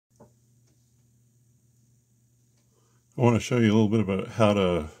I want to show you a little bit about how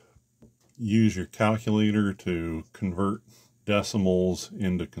to use your calculator to convert decimals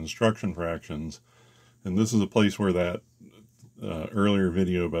into construction fractions. And this is a place where that earlier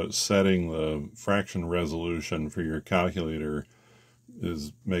video about setting the fraction resolution for your calculator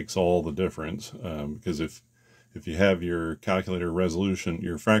makes all the difference, because if you have your calculator resolution,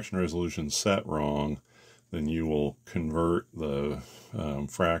 your fraction resolution set wrong, then you will convert the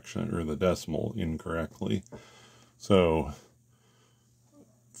fraction or the decimal incorrectly. So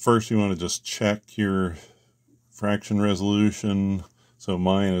first you want to just check your fraction resolution. So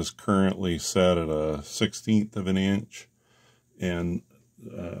mine is currently set at a 1/16 of an inch, and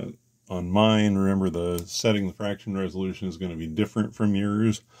on mine, remember, the setting the fraction resolution is going to be different from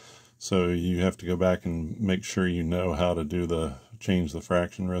yours, so you have to go back and make sure you know how to change the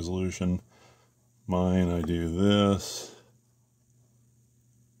fraction resolution. Mine, I do this.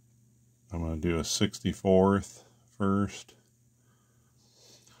 I'm going to do a 64th first.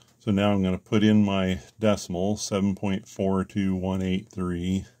 So now I'm going to put in my decimal,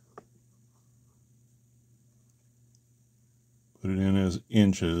 7.42183. Put it in as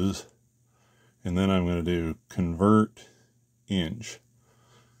inches. And then I'm going to do convert inch.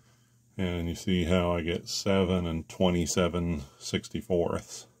 And you see how I get 7 and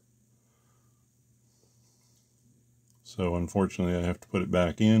 27/64. So unfortunately I have to put it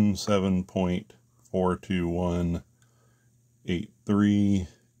back in, 7.42183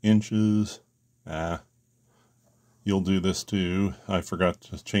 inches. You'll do this too. I forgot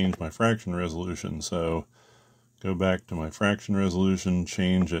to change my fraction resolution, so go back to my fraction resolution,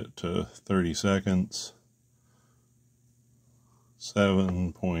 change it to 30 seconds,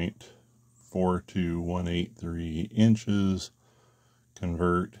 7.42183 inches,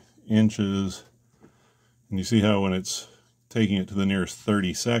 convert inches. And you see how when it's taking it to the nearest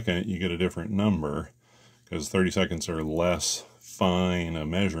 32nd, you get a different number, because 30 seconds are less fine a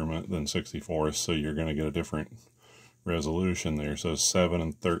measurement than 64, so you're going to get a different resolution there. So 7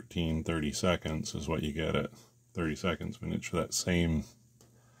 and 13/32 is what you get at 30 seconds when it's that same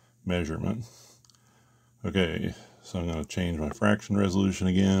measurement. Okay, so I'm going to change my fraction resolution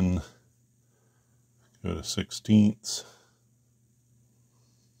again, go to 1/16,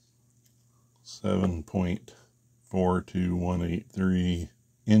 7.42183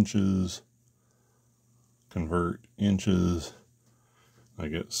 inches, convert inches. I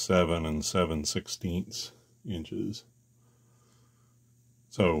get 7 and 7/16 inches.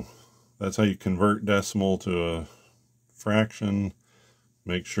 So that's how you convert decimal to a fraction.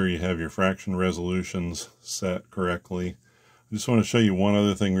 Make sure you have your fraction resolutions set correctly. I just want to show you one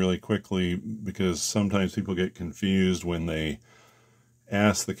other thing really quickly, because sometimes people get confused when they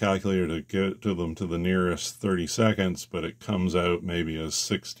ask the calculator to get to them to the nearest 30 seconds, but it comes out maybe as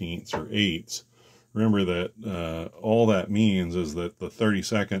 16ths or 8ths. Remember that all that means is that the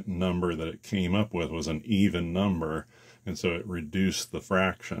 30-second number that it came up with was an even number, and so it reduced the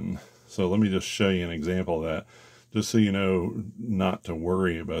fraction. So let me just show you an example of that, just so you know not to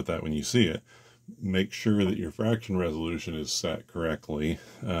worry about that when you see it. Make sure that your fraction resolution is set correctly,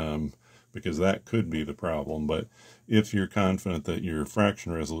 because that could be the problem. But if you're confident that your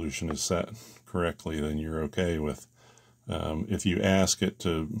fraction resolution is set correctly, then you're okay with, if you ask it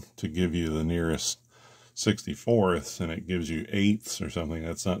to give you the nearest 64ths and it gives you 8ths or something,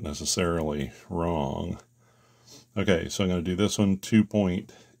 that's not necessarily wrong. Okay, so I'm going to do this one,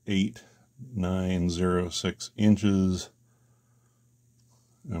 2.8906 inches.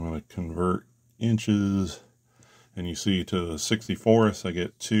 I'm going to convert inches, and you see to the 64th I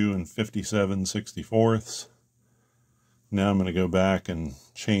get 2 and 57/64. Now I'm going to go back and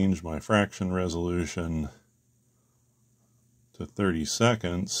change my fraction resolution to 30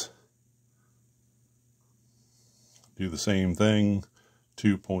 seconds. Do the same thing,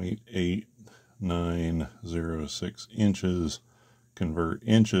 2.8906 inches, convert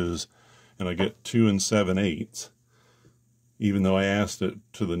inches, and I get 2 and 7/8, even though I asked it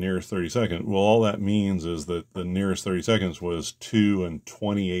to the nearest 32nd. Well, all that means is that the nearest 30 seconds was 2 and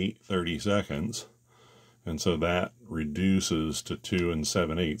 28/32, and so that reduces to 2 and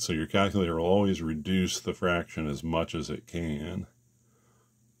 7/8. So your calculator will always reduce the fraction as much as it can.